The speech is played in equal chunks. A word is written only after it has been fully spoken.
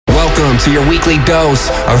Welcome to your weekly dose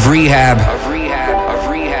of rehab.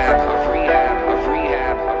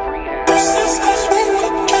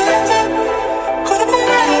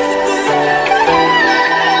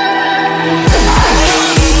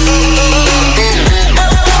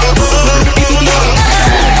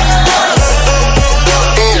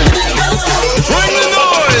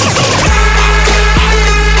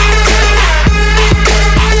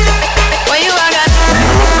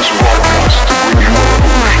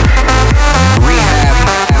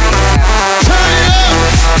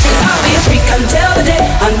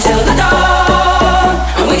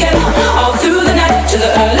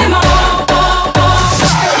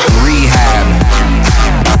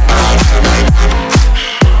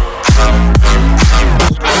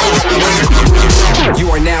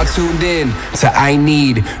 Tuned in to I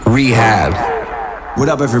Need Rehab. What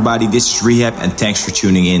up, everybody? This is Rehab, and thanks for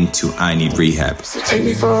tuning in to I Need Rehab. So take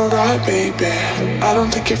me for a ride, baby. I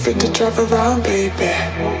don't think you're fit to drive around, baby.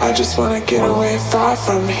 I just wanna get away far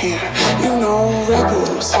from here. You know,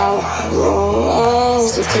 rebels, how I roll.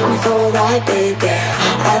 So take me for a ride, baby.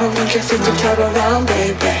 I don't think you're fit to drive around,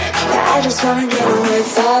 baby. I just wanna get away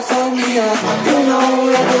far from here. You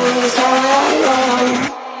know, rebels, how I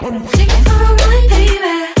roll. Take me for a ride,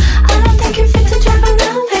 baby. I don't think you're fit to drive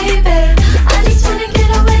around, baby. I just wanna get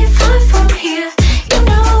away far from here. You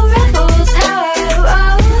know, rebels, how I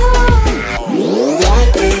roll.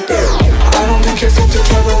 Ride, baby. I don't think you're fit to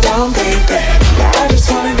drive around, baby. I just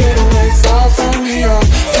wanna get away far from here.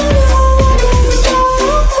 You know, rebels, how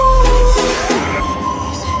I roll.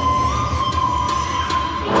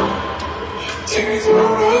 Take me for a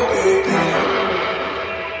ride, baby.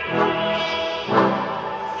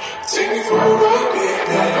 Take me for a ride,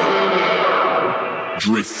 baby.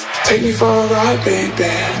 Drift. Take me for a ride, baby.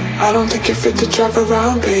 I don't think you're fit to drive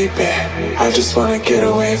around, baby. I just wanna get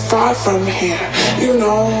away far from here. You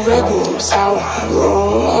know, rebels, how I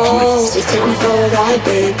roll. So take me for a ride,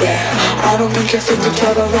 baby. I don't think you're fit to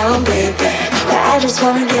drive around, baby. I just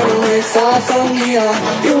wanna get away far from here.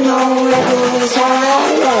 You know, rebels, how I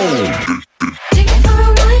roll. Take me for a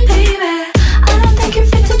ride, baby. I don't think you're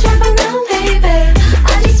fit to drive around, baby.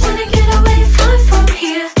 I just wanna get away far from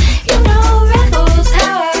here. You know, rebels,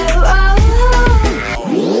 how I roll.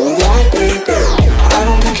 Ride, baby. I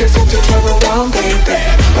don't think you're fit to drive around, baby.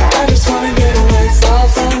 I just wanna get away far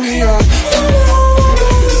from here. You know, rebels,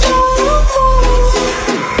 how I roll.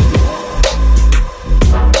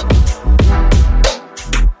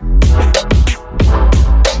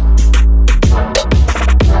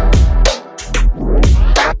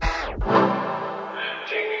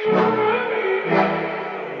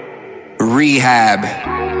 Rehab.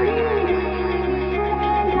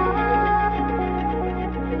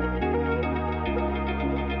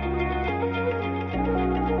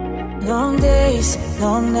 Long days,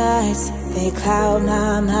 long nights, they cloud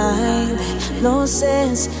my mind. No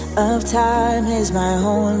sense of time is my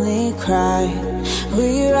only cry.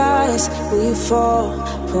 We rise, we fall,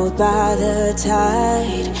 pulled by the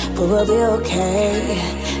tide. But we'll be okay,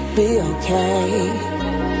 be okay.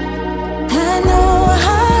 I know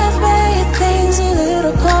I've made things a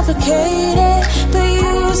little complicated, but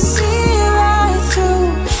you see right through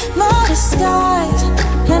my disguise.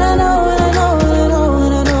 And I know, and I know, and I know,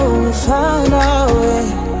 and I know we'll find our way.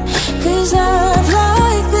 'Cause love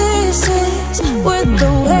like this is worth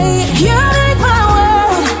the wait. You make my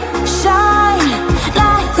world shine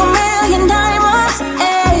like a million diamonds,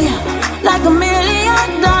 ayy, like a million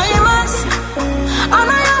diamonds. On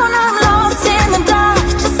my own, I'm lost in the dark,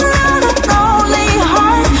 just another lonely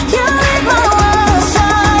heart. You make my world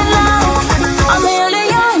shine like a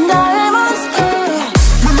million diamonds, ayy.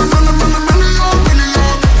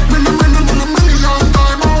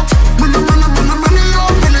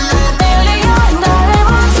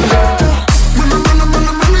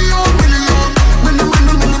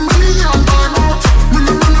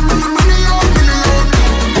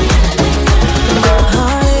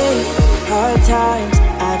 Hard times,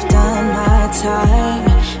 I've done my time.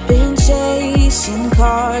 Been chasing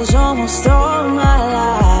cars almost all my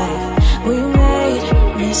life. We made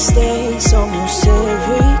mistakes almost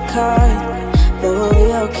every cut, but we'll be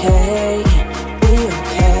okay, be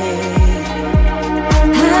okay.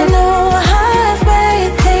 I know I've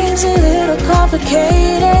made things a little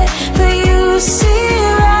complicated, but you see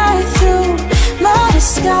right through my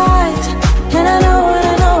disguise. And I know, and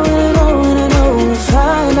I know, and I know, and I know we'll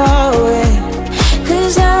find our way.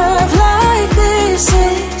 'Cause love like this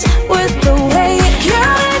is worth the wait. You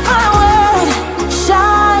make my world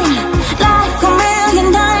shine like a million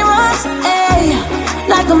diamonds, ayy,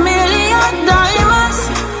 like a million diamonds.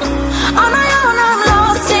 On my own, I'm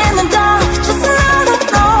lost in the dark, just another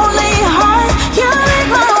lonely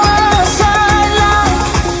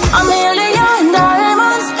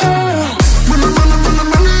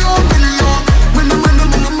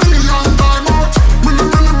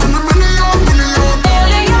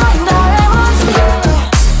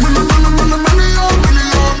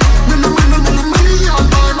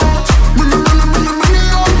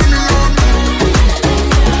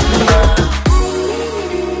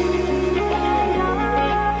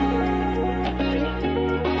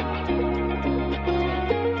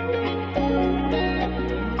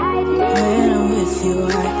you, I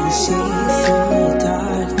can see through the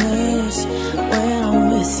darkness. When I'm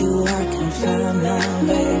with you, I can find my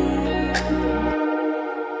way.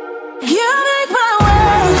 You make my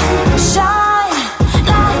world shine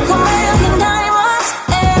like a million diamonds,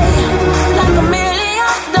 like a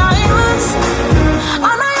million diamonds.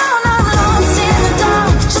 On my own, I'm lost in the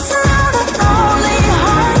dark, just another lonely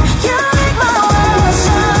heart. You make my world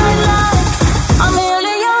shine like a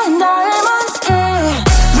million diamonds,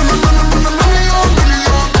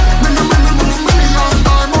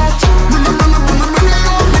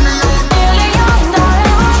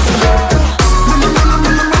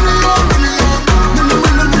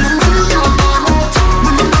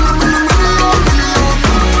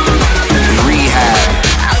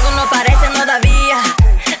 Algunos parecen todavía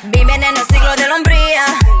viven en el siglo de la hombría,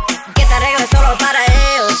 que te arreglas solo para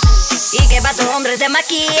ellos y que para tu hombre te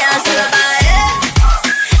maquillas solo para él,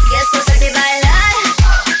 que eso es sexy bailar.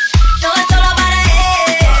 No es solo para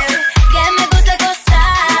él, que me gusta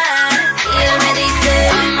gozar. Y él me dice,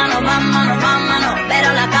 vámonos, vámonos, vámonos, pero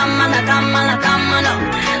la cama, la cama, la cama no.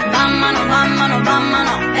 Vámonos, vámonos,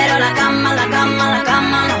 vámonos, pero la cama, la cama, la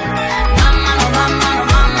cama no. Vámonos, vámonos,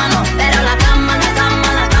 vámonos, pero la cama, la cama,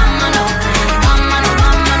 la cama no. Vámonos,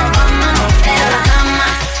 vámonos, vámonos, pero la cama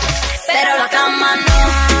no. Pero la cama no.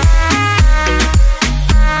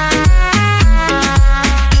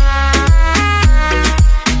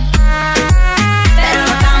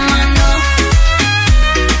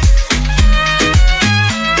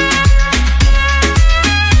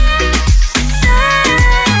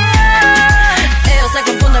 Ellos se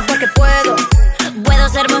confunden porque puedo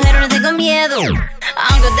ser mujer, no tengo miedo,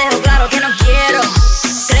 aunque dejo claro que no quiero.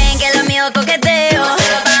 Creen que lo mío es coqueteo.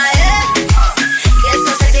 Solo para él, que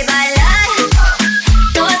eso es sexy bailar.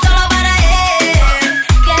 No es solo para él,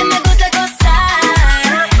 que me gusta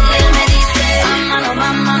gozar. Y él me dice, vámonos,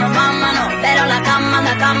 vámonos, vámonos, pero la cama,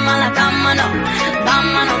 la cama, la cama no.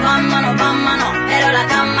 Vámonos, vámonos, vámonos, pero la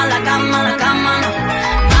cama, la cama, la cama no.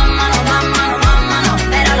 Vámonos, vámonos, vámonos,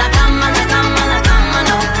 pero la cama, la cama, la cama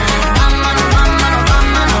no. Vámonos, vámonos,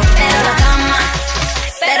 vámonos, pero la cama no.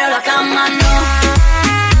 Pero la cama no.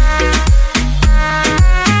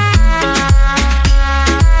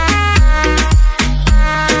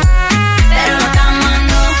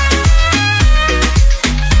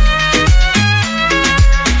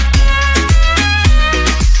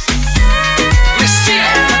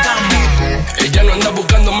 Ella no anda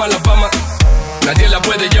buscando mala fama, nadie la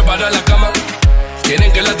puede llevar a la cama.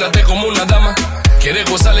 Quieren que la trate como una dama, quiere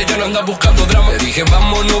gozar, ella no anda buscando drama. Le dije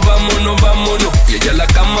vámonos, vámonos, vámonos, y ella la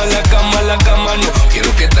cama, la cama, la cama no.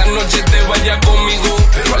 Quiero que esta noche te vaya conmigo,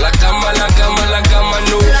 pero a la cama, la cama, la cama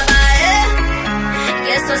no. Solo para él,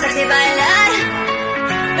 que eso es sexy bailar.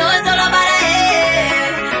 No es solo para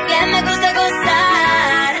él, que me gusta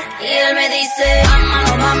gozar. Y él me dice,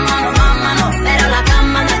 vámonos, vámonos, vámonos, pero la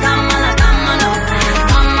cama, la cama, la cama no.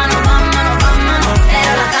 Vámonos, vámonos, vámonos,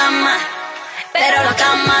 pero la cama no. Pero la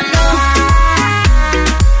cama no.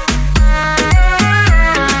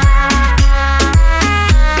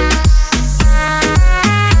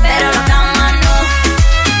 Pero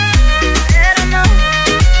no.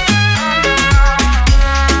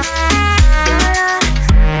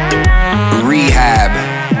 Rehab.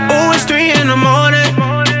 Oh, it's 3 in the morning.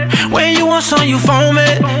 When you want some, you phone me.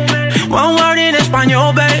 One word in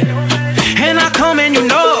español, babe. And I come and you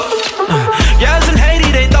know it. Yes, in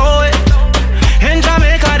Haiti, they throw it. In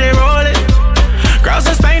Jamaica, they roll it. Girls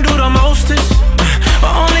in Spain do the mostest.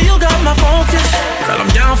 But only you got my focus. Girl, I'm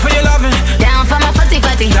down for your loving. Down for my fatty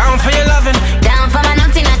fatty. Down for your loving. Down for my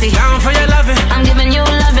naughty naughty. Down for your loving. I'm giving you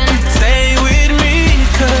loving. Stay with me,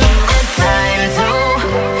 cause It's time to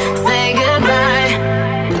say goodbye.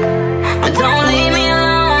 But don't leave me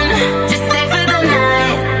alone. Just stay for the night.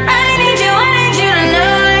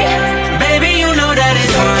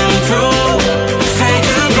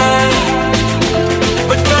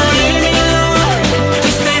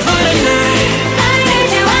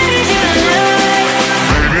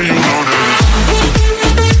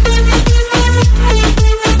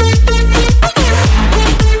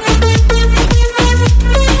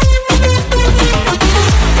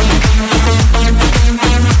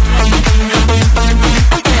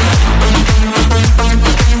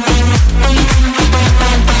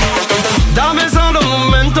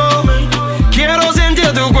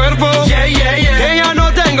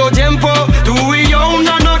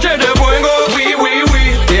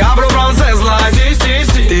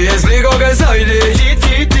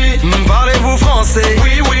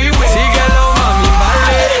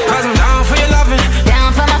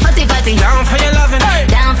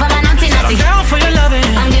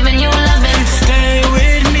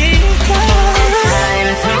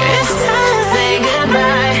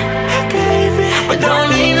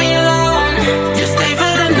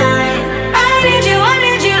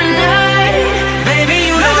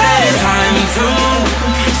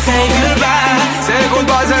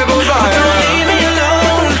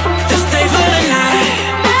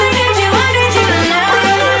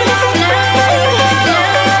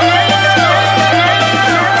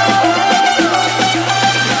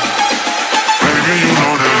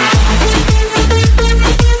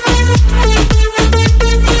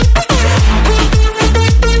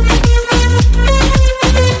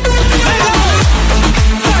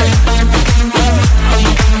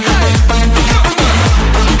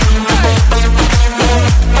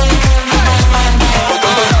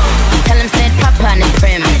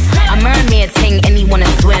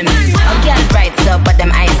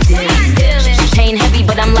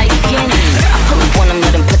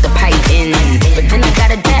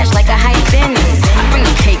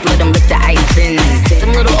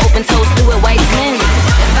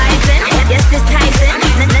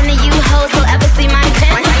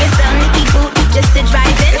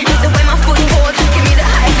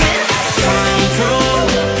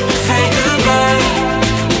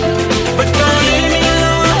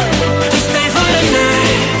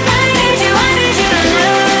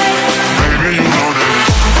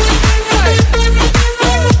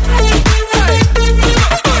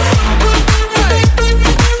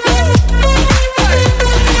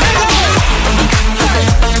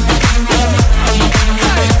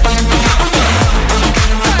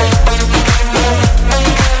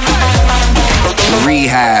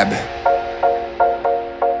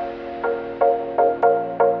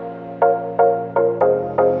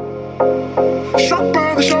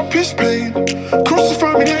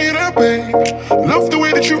 the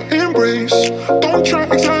way that you embrace. Don't try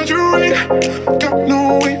to exaggerate. Got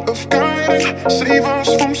no way of guiding. Save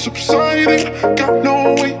us from subsiding. Got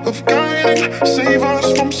no way of guiding. Save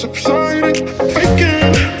us from subsiding.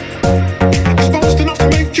 Faking. Exposed enough to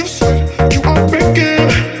make you sweat. You are begging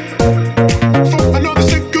for another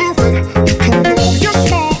cigarette. You can roll your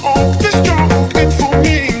smoke. This joke ain't for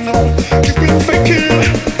me, no. You've been faking.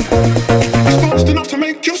 Exposed enough to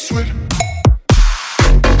make you sweat.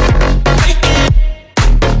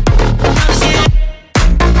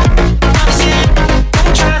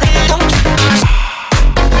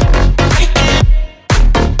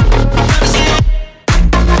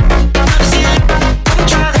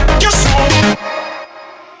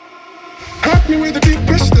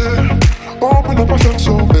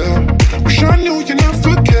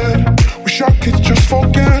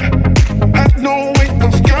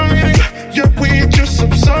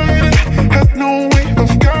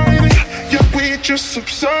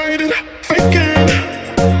 Subsided, faking.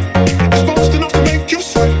 Exposed enough to make you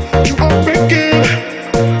sweat. You are begging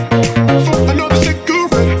for another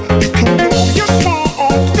cigarette. You can roll your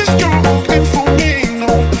smoke. This joke ain't for me, no.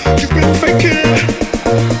 You've been faking.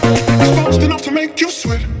 Exposed enough to make you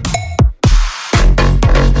sweat.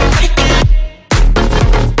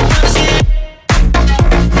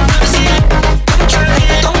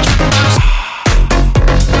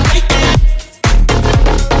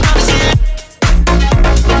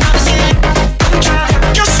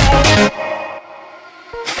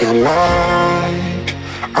 Like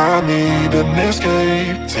I need an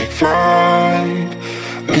escape, take flight.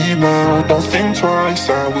 Leave now, don't think twice.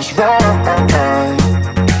 I was right,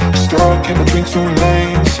 stuck in between two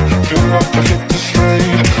lanes. Feel like I hit the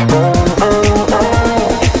straight. Oh, oh,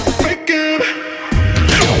 oh. Faking.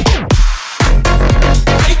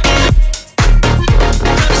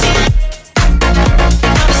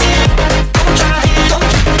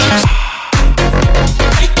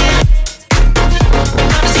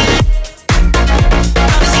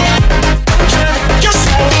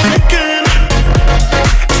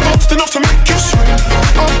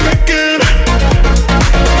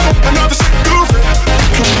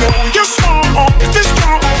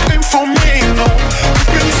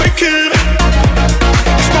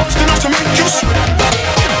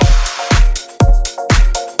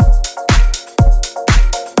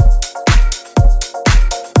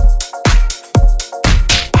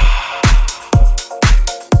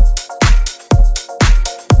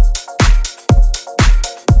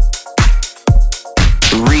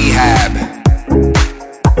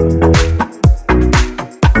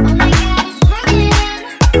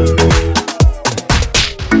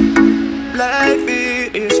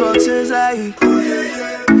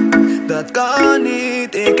 Dat kan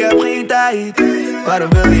niet, ik heb geen tijd. Waarom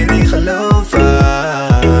wil je niet geloven?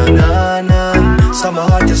 Na, na. Zal mijn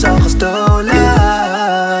hart is al gestolen.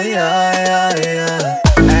 Ja, ja, ja.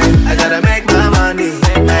 Hey, I gotta make my money.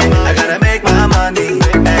 Hey, I gotta make my money.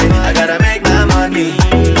 Hey, I gotta make my money.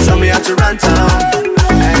 Tell me how to run town.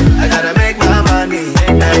 Hey, I gotta make my money.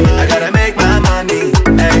 Hey, I gotta make my money.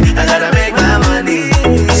 Hey, I gotta make my money.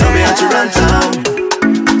 Tell me how to run town.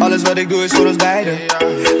 Alles wat ik doe is voor ons beiden.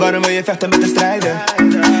 Waarom wil je vechten met de strijder?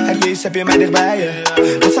 Het liefst heb je mij dichtbij je.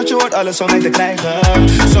 Want schat, je hoort alles om mij te krijgen.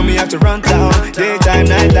 So me have to run down. Daytime,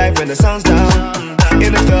 nightlife, when the sun's down.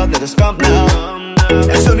 In het veld, net als kamp nou.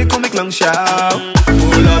 En zo nu kom ik langs jou.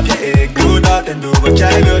 Pull up, ja ik doe dat. En doe wat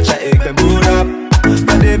jij wilt, ja ik ben boot up.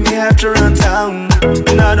 But if me have to run down,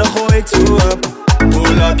 nou dan gooi ik toe up.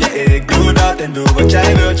 Pull up, ja ik doe dat. En doe wat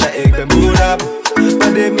jij wilt, ja ik ben boot up.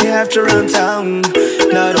 But if me have to run down,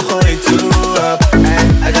 now the whole too up.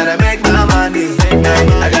 Ay, I gotta make my money. Ay,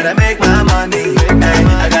 I gotta make my money. Ay,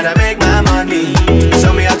 I gotta make my money.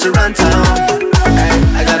 Tell me how to run town. Ay,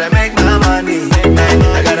 I gotta make my money. Ay,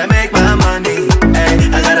 I gotta make my money. Ay,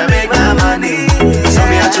 I gotta make my money. Tell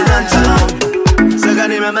me how to run town. Ze gaan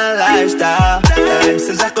niet met mijn lifestyle. Ay,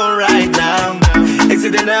 ze zegt kon right now. Ik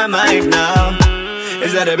zit in de mic now.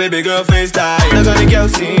 Is dat een baby girl FaceTime? Dan kan ik jou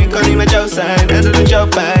zien, kan niet met jou zijn. En doet het jou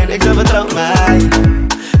pijn, ik zeg vertrouw mij.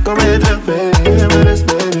 Kom weer terug baby, geef me rust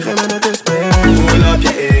baby, geef me net een speel. Pull up, ja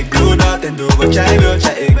ik doe dat en doe wat jij wilt, ja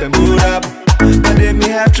ik ben boot up. But if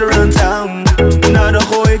me have to run down, nou dan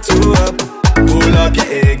gooi ik toe up. Pull up, ja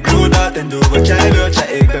ik doe dat en doe wat jij wilt, ja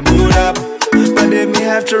ik ben boot up. But if me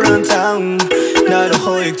have to run down, nou dan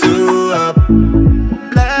gooi ik toe up.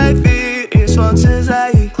 Blijf hier, is wat ze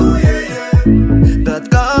zei. Dat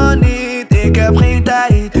kan niet, ik heb geen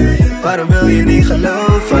tijd. Waarom wil je niet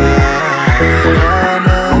geloven? Oh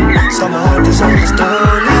no, zal mijn hart is al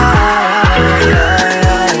gestolen. Yeah,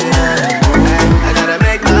 yeah, yeah. Hey, I gotta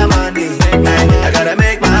make my money. Hey, I gotta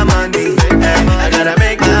make my money. Hey, I gotta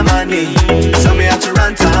money, so me have to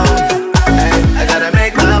run town. Hey, I gotta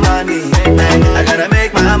make my money. Hey, I gotta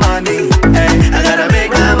make my money. Hey, I gotta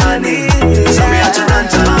make my money, so me have to run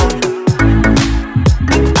town.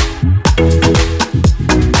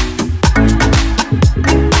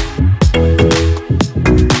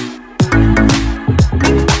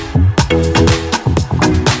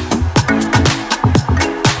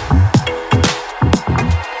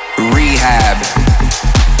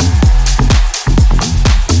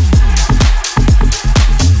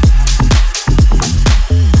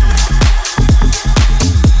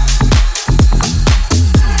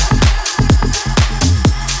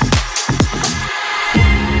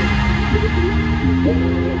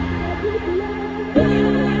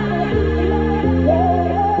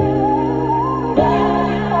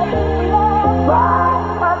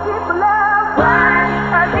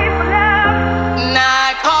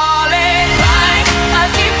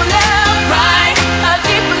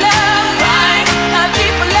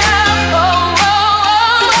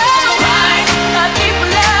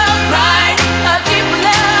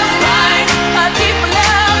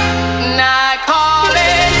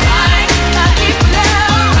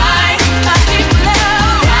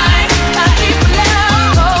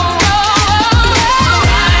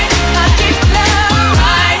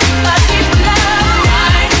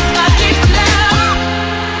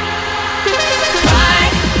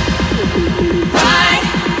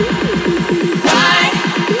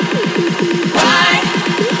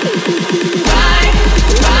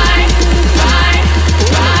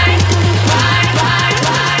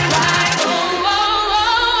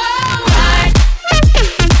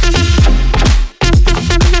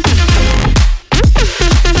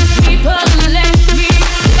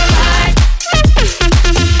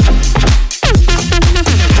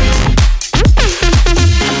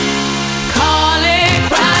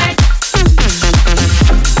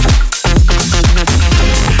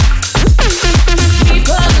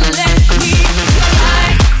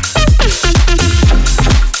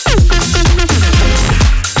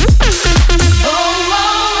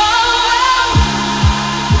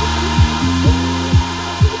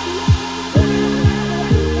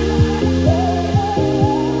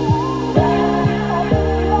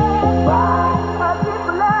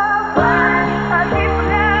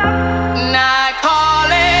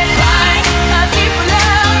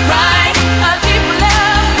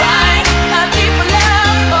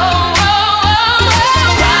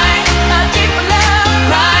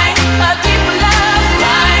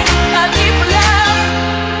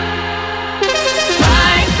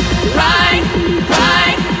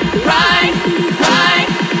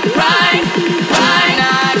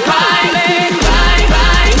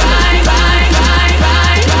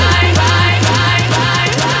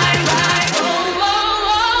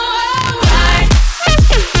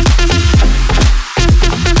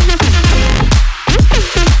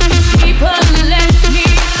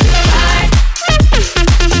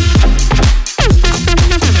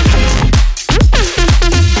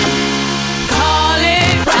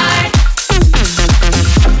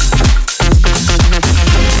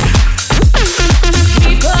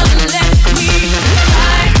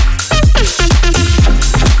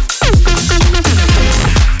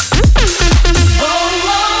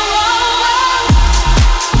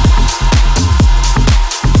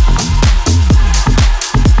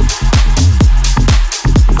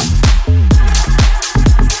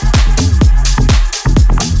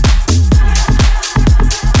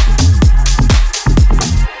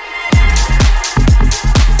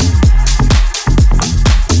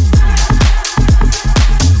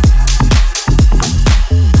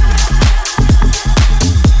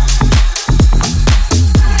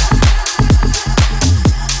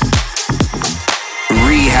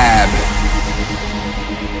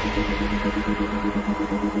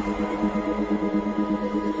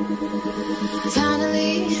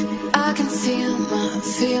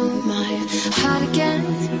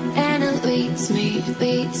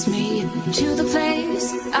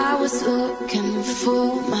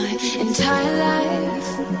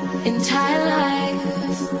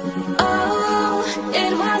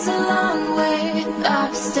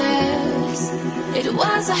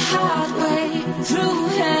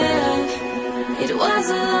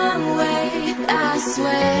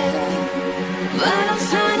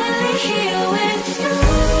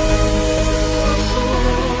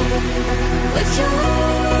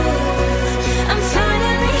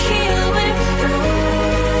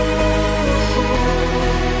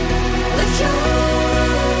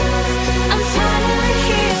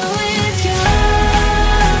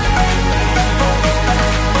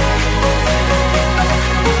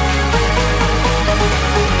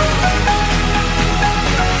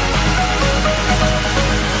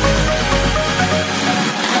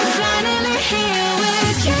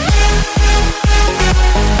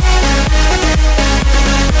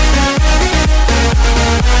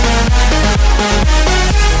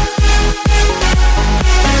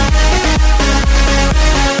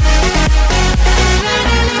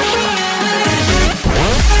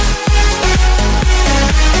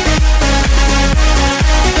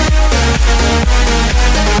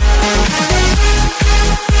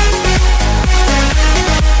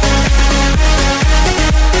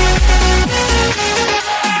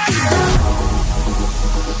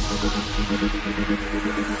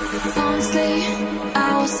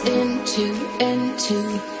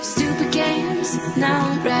 into stupid games. Now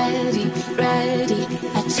I'm ready.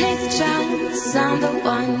 I take the chance, I'm the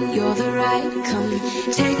one, you're the right. Come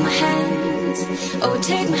take my hand, oh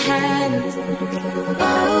take my hand.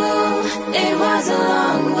 Oh, it was a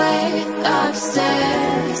long way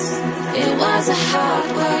upstairs. It was a hard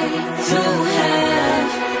way through hell.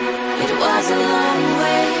 It was a long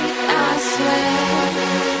way, I swear.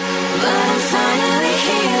 But I'm finally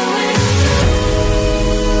here with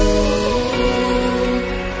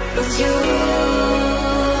you.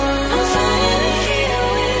 I'm finally here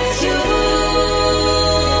with you.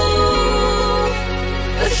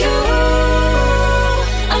 With you.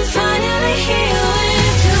 I'm finally here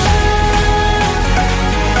with you.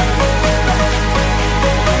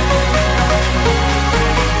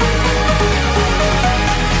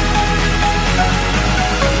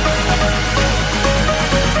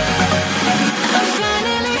 I'm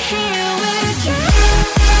finally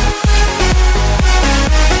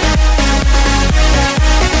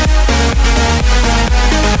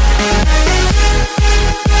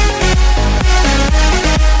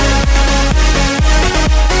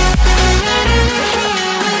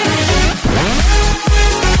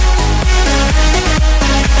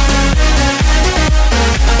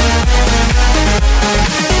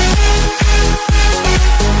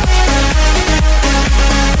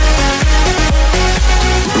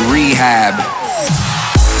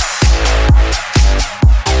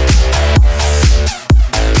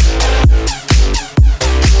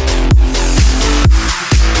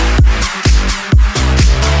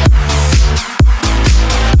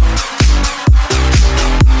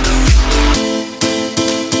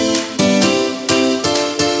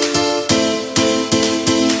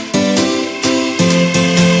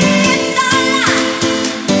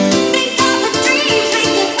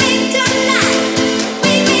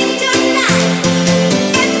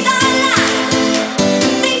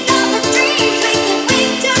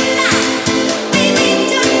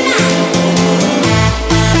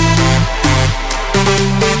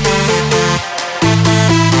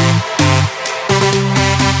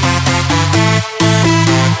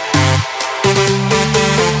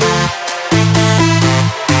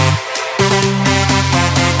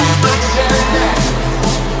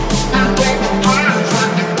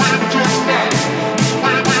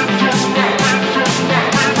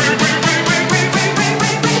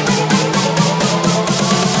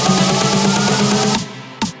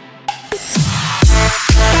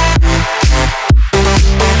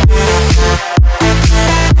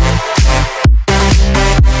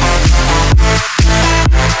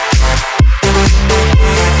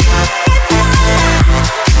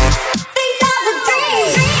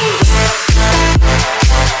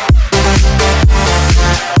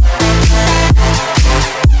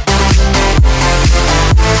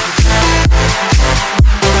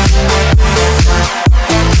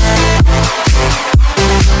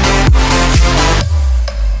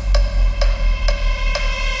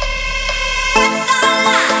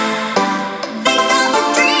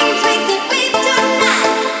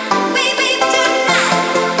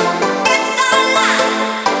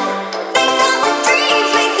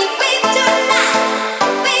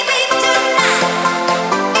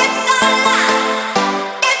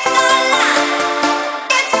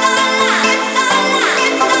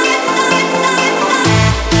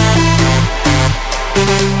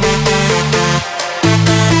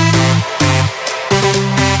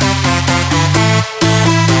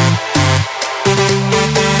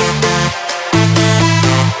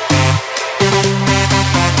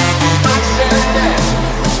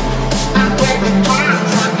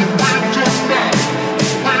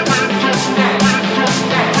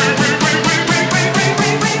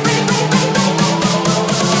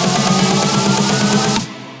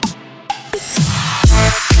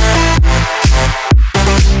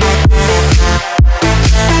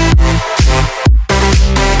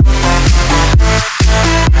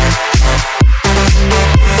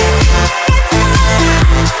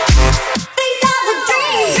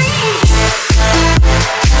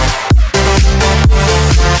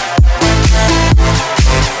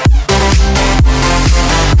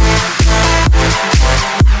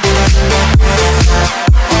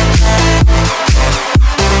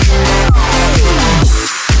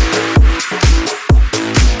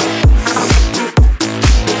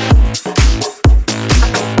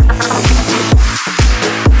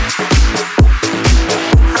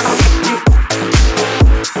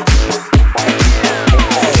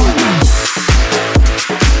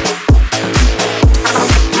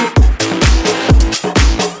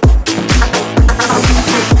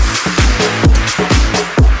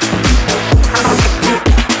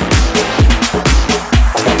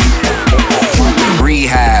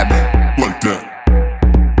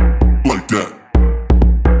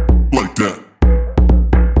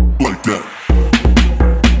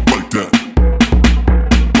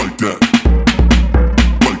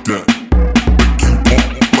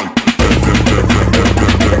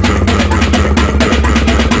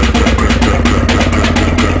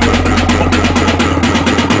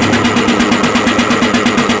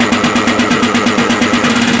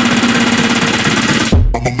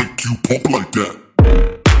pop like that.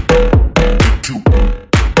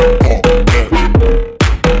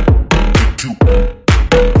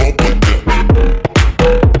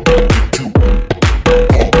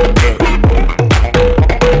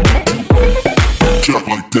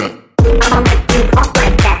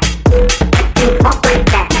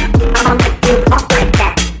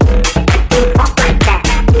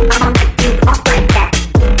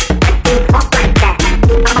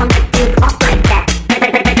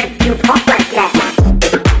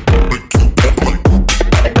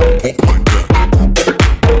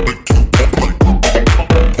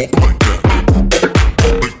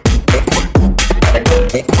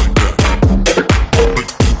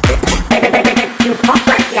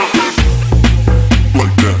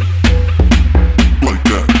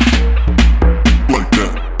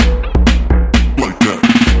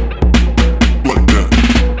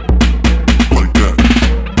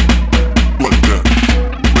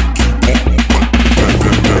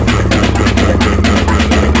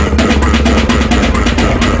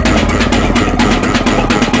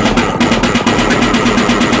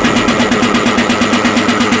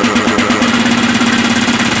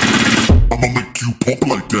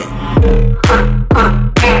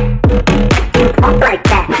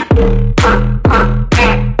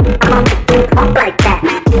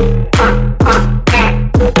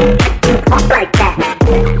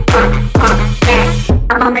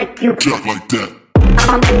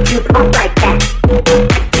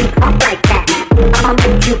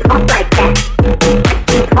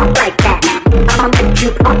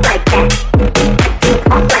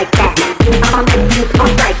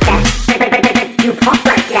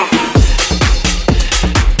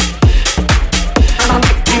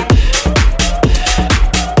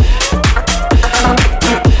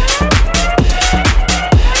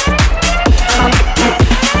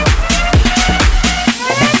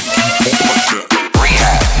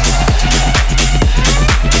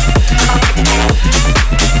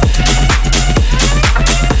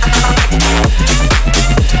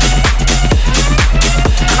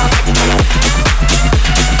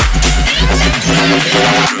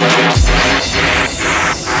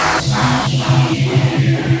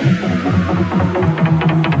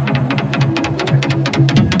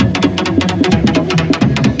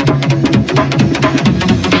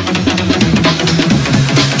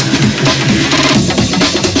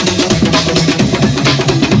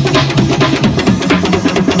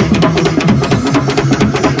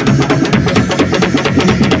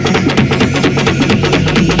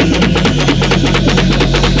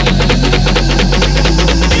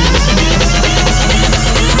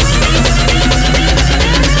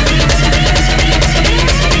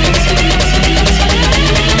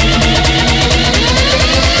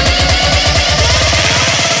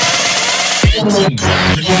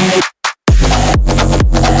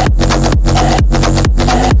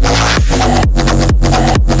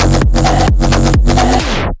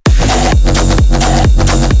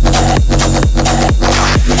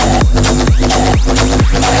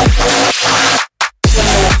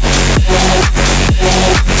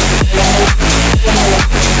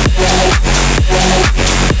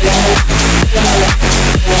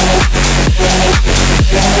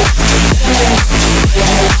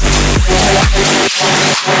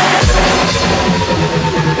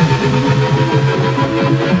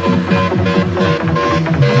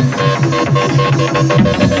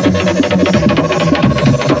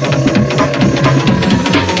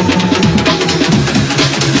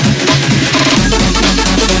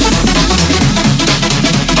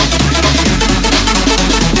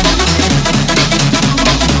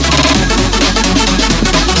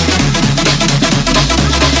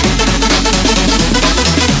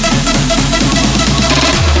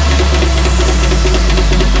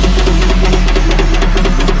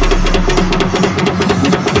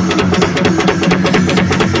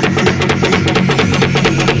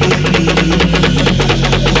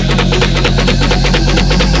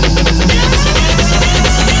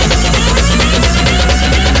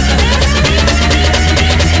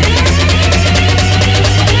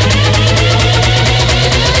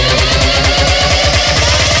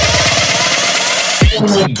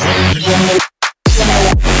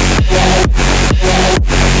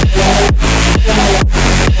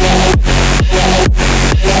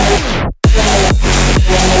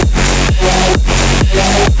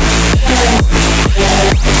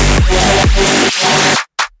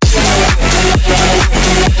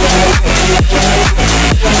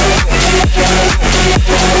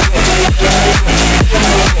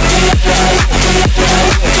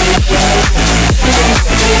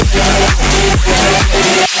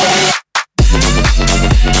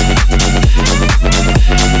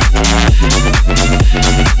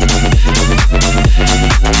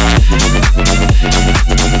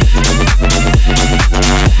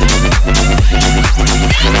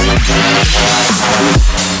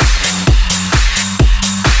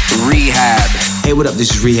 what up?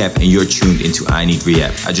 This is Rehab, and you're tuned into I Need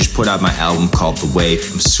Rehab. I just put out my album called The Wave.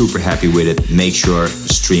 I'm super happy with it. Make sure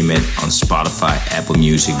to stream it on Spotify, Apple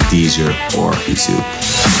Music, Deezer, or YouTube.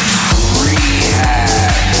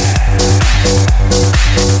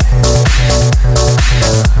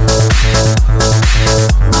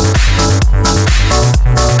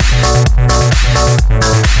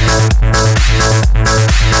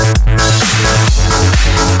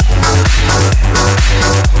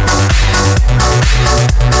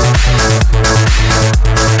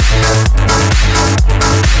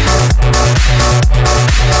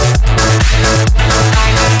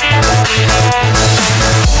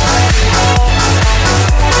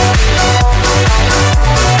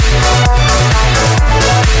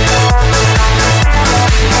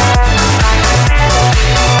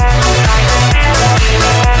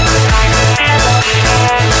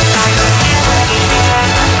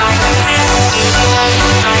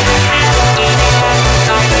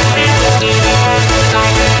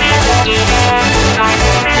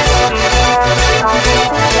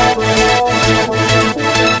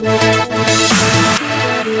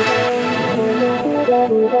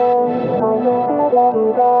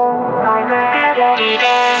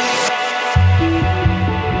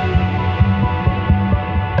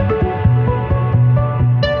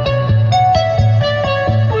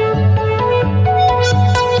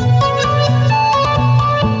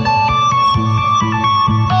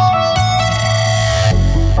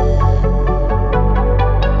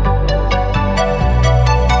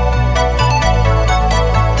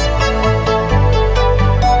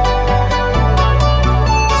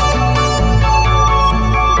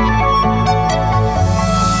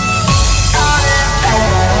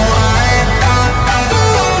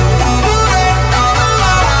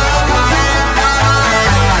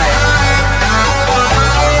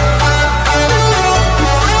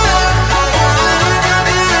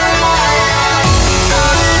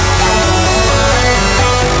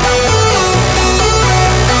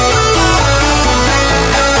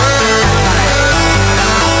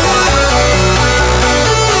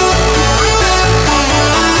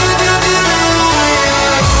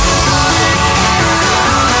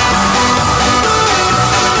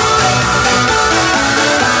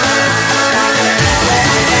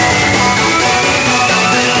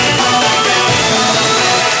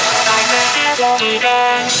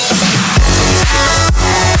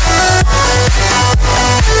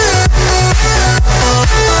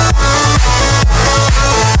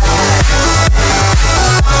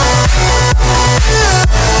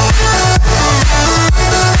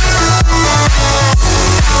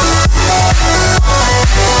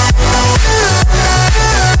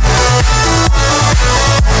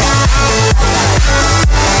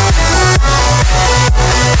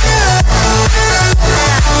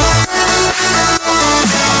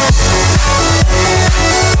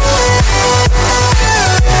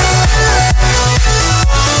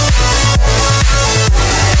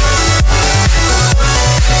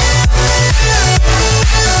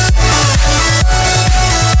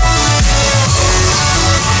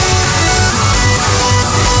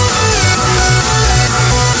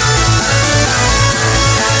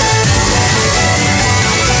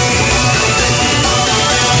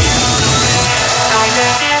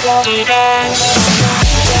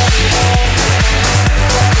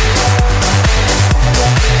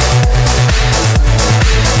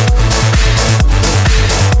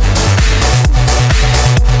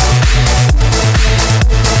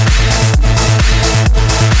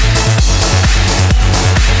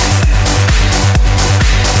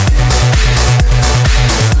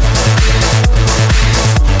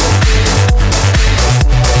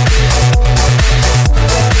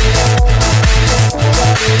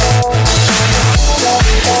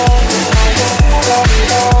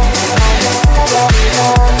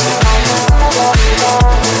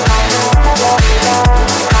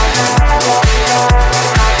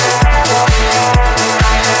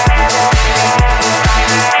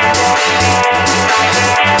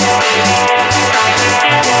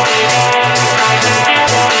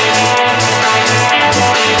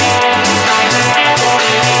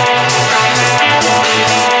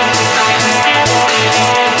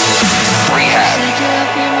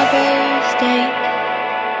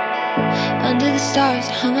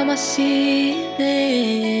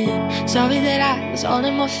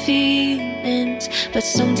 But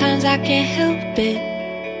sometimes I can't help it.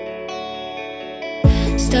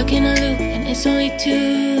 Stuck in a loop and it's only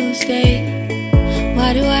Tuesday.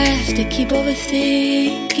 Why do I have to keep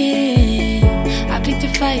overthinking? I picked a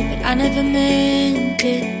fight but I never meant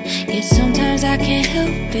it. Yet sometimes I can't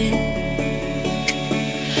help it.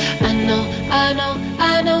 I know I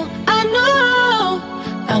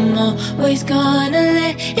I'm always gonna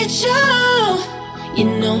let it show. You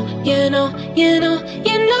know,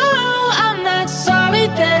 I'm not sorry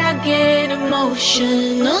that I get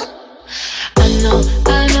emotional. I know,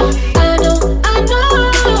 I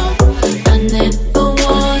never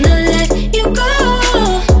wanna let you go.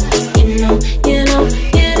 You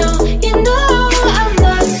know, I'm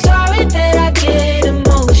not sorry that I get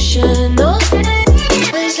emotional.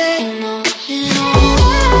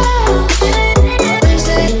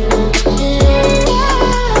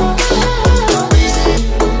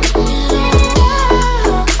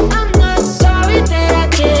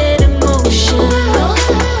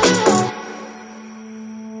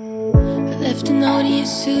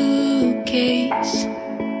 Suitcase,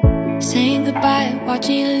 saying goodbye,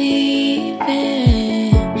 watching you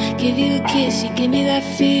leaving. Give you a kiss, you give me that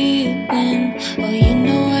feeling. Oh, you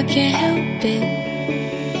know I can't help it.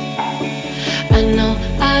 I know,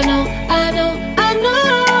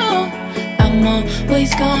 I'm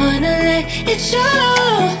always gonna let it show.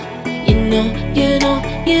 You know,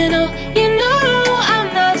 I'm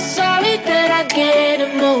not sorry that I get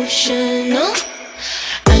emotional.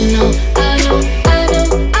 I know, I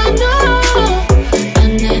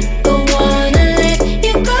never wanna let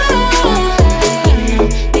you go.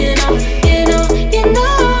 You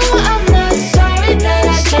know, I'm not sorry that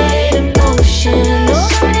I get emotional.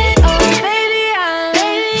 Oh baby,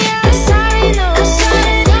 I'm sorry, no,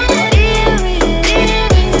 emotional.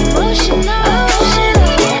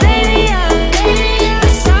 Baby, I'm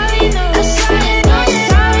sorry, no,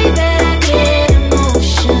 sorry that I get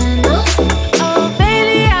emotional. Oh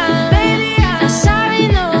baby, I'm sorry,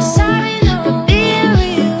 no, but being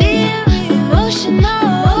with you, emotional.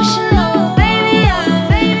 Baby,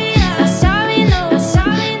 I'm sorry, no,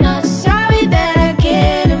 sorry that I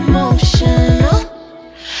get emotional.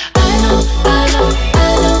 I know,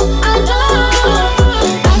 I can't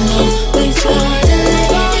wait to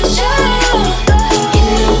let it show.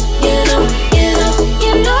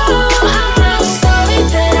 You know, I'm not sorry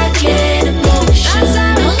that I get emotional.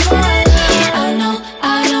 I know,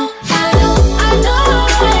 I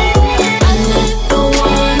never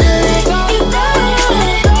wanna let you go.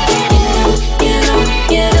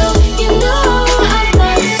 You know, I'm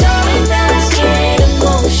not sorry that I get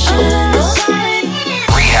emotional.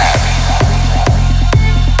 Rehab.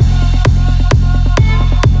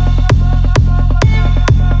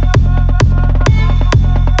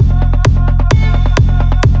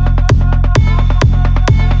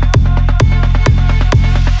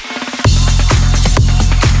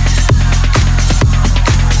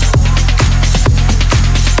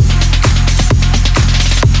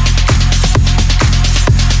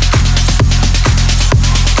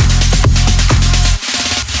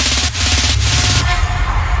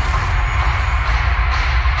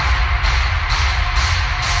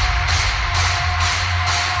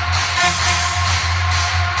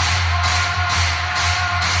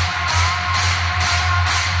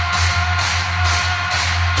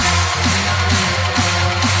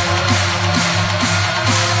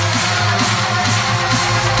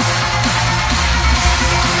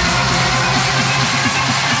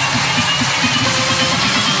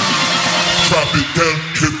 Drop it down,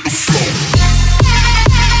 hit the floor.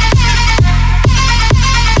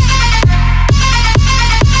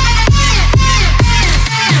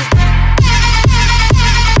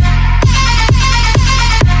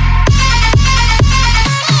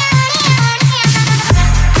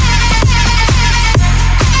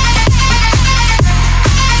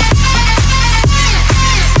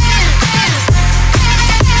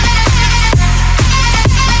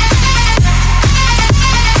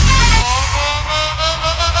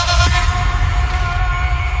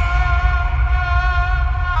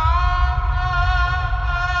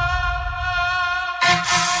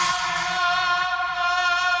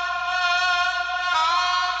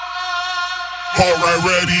 Alright,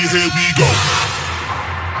 ready, here we go.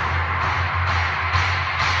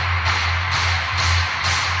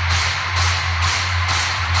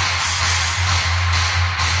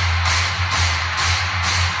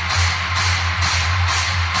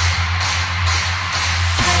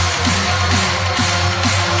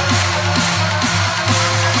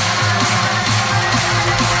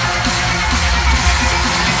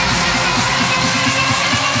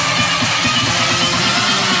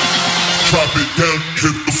 Drop it down,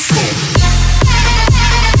 hit the floor.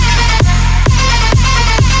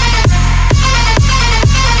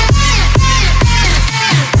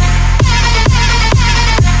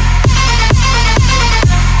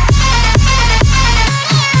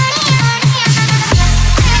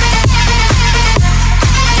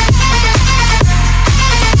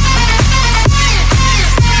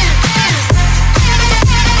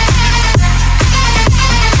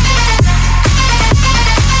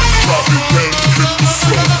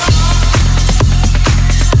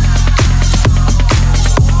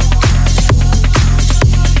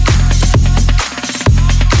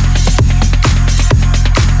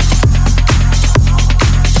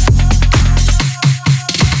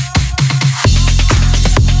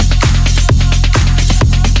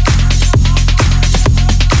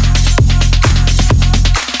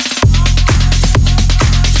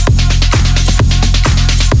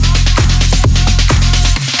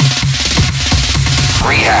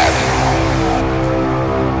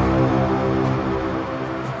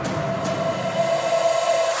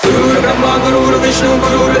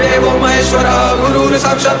 Maheshwara Guru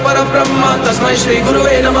Sakshat Parabrahma Tasmai Shri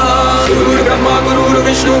Guruve Namah Guru Brahma Guru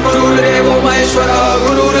Vishnu Guru Devo Maheshwara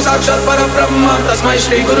Guru Sakshat Parabrahma Tasmai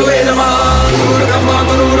Shri Guruve Namah Guru Brahma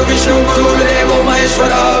Guru Vishnu Guru Devo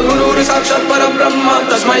Maheshwara Guru Sakshat Parabrahma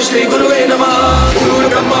Tasmai Shri Guruve Namah Guru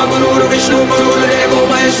Brahma Guru Vishnu Guru Devo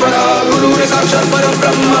Maheshwara Guru Sakshat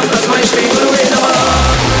Parabrahma Tasmai Shri Guruve Namah.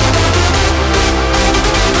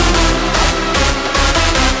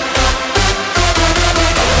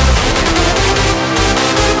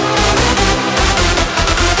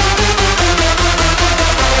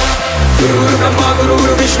 Guru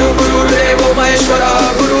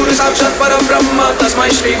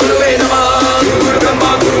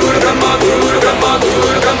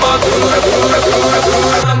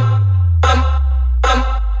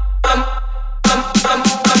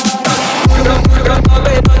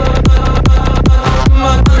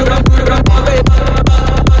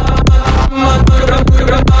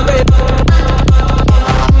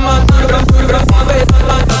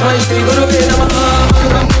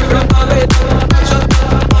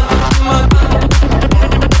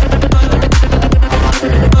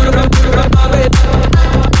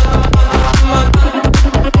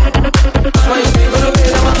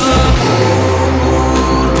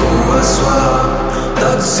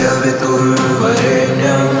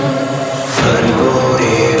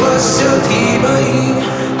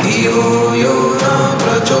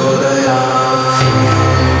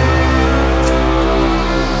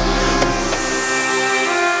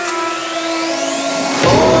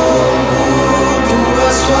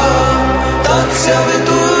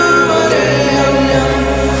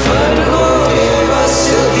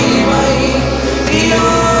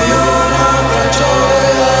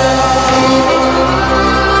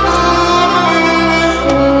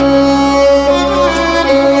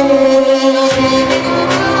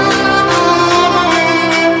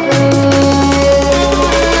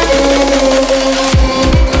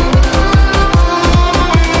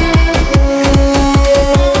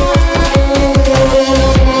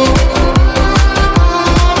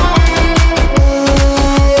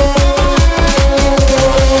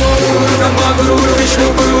Brahma Guru Vishnu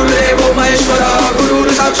Guru Devo Maheshwara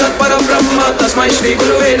Guru Sakshat Parabrahma Tasmai Shri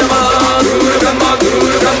Guruve Namah Guru Brahma Guru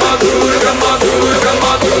Brahma Guru Brahma Guru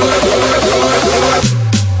Brahma Guru Guru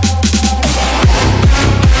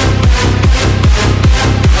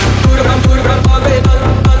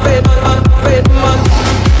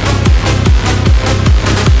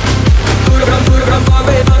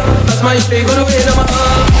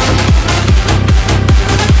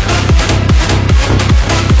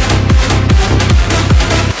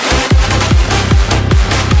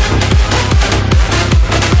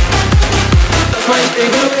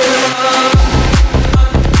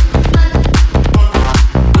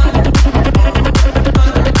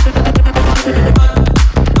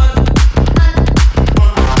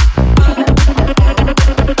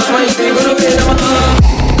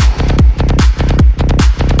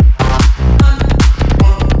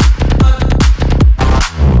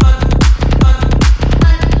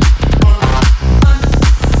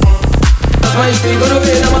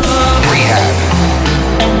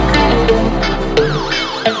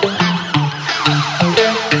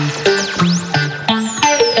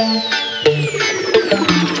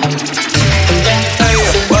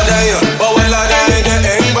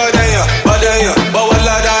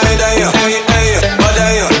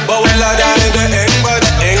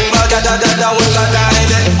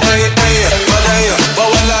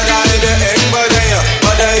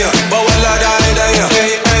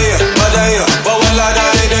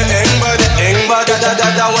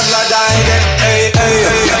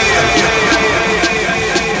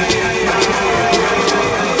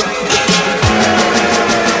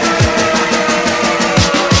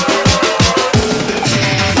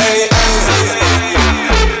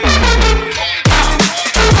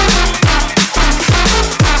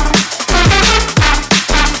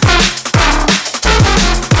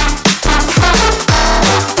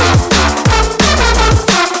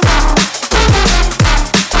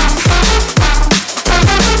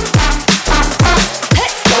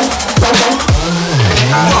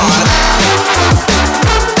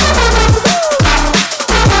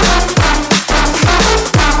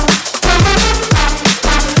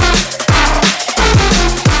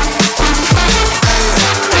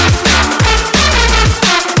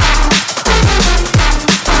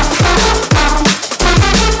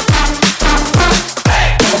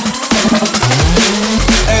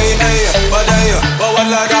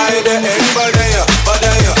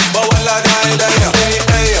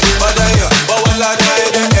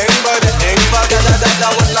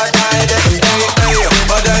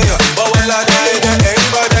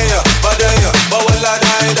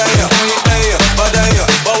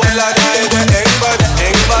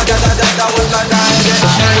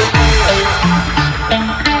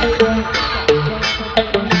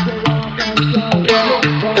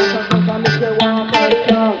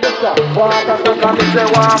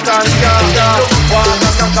walk and skank. Walk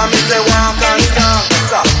and skank, me say walk and skank.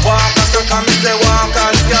 Walk and skank, me say walk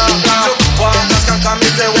and skank. Walk and skank, me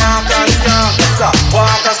say walk and skank.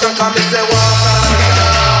 Walk and skank, me say walk and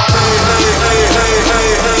skank. Hey, hey, hey, hey,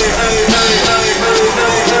 hey, hey, hey, hey, hey,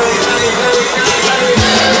 hey,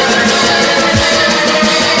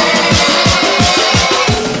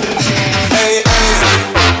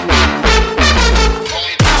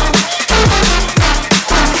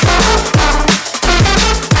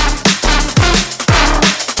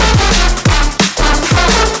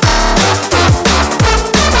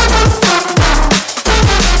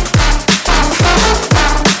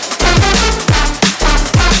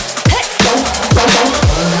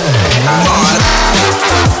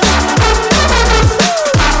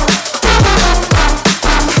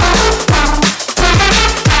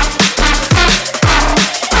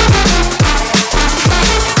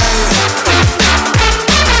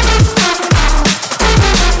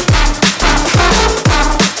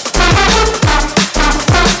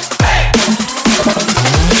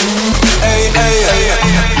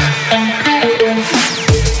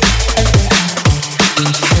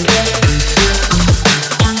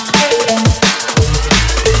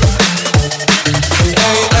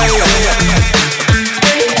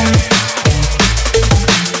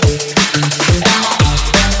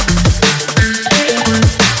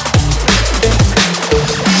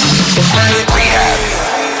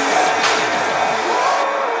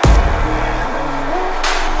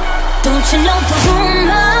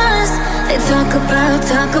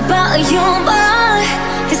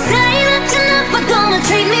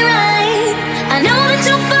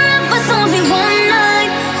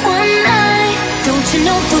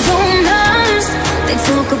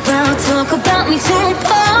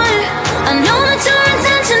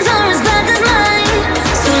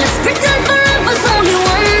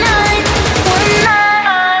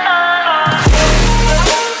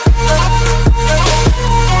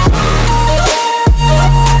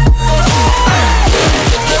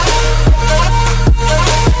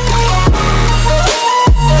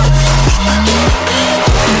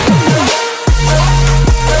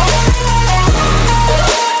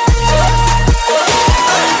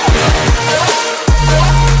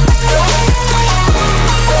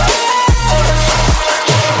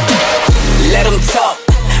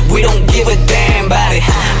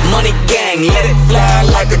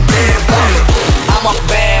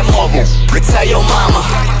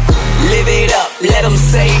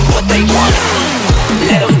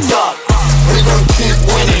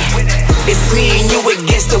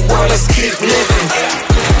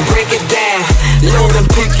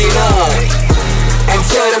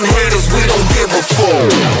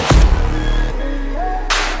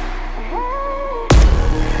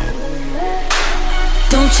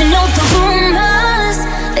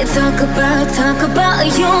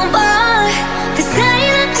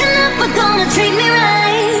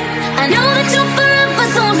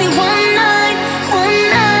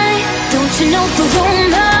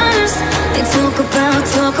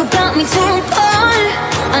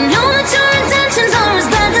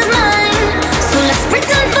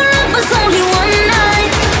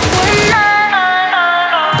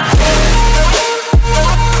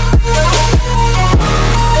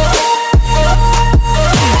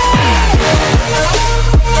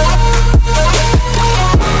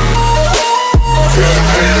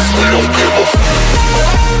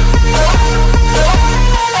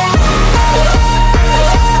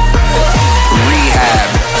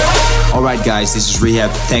 Guys, this is Rehab.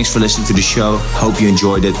 Thanks for listening to the show. Hope you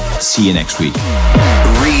enjoyed it. See you next week.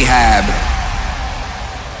 Rehab.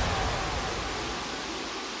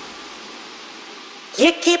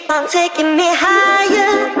 You keep on taking me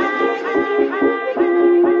higher,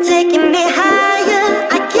 taking me higher.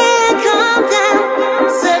 I can't calm down,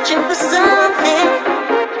 searching for something,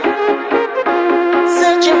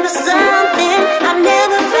 searching for something I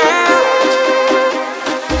never found.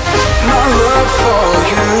 My love for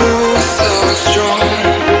you so strong.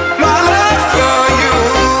 My love for you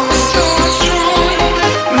so strong.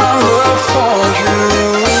 My love for you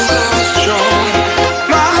so strong.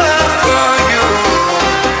 My love for you.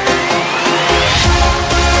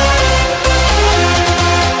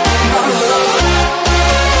 My love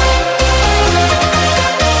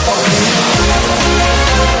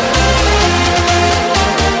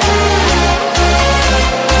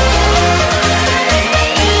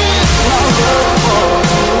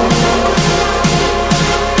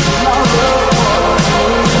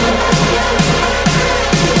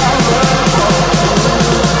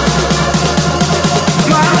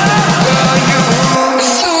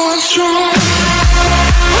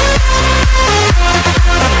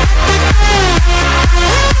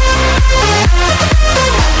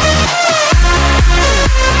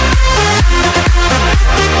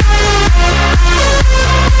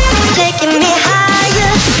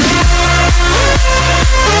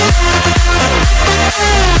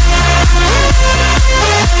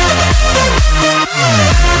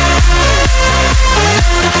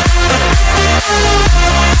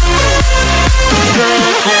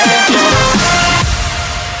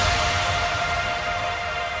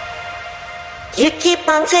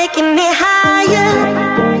on taking me higher,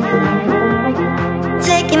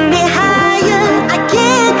 taking me higher. I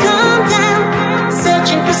can't come down,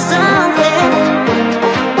 searching for something,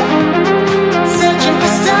 searching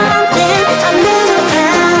for something I never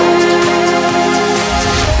found.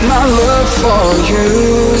 My love for you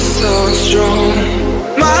is so strong.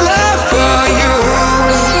 My love for you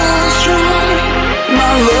is so strong.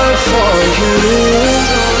 My love for you is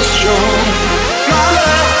so strong. My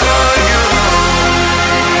love for you.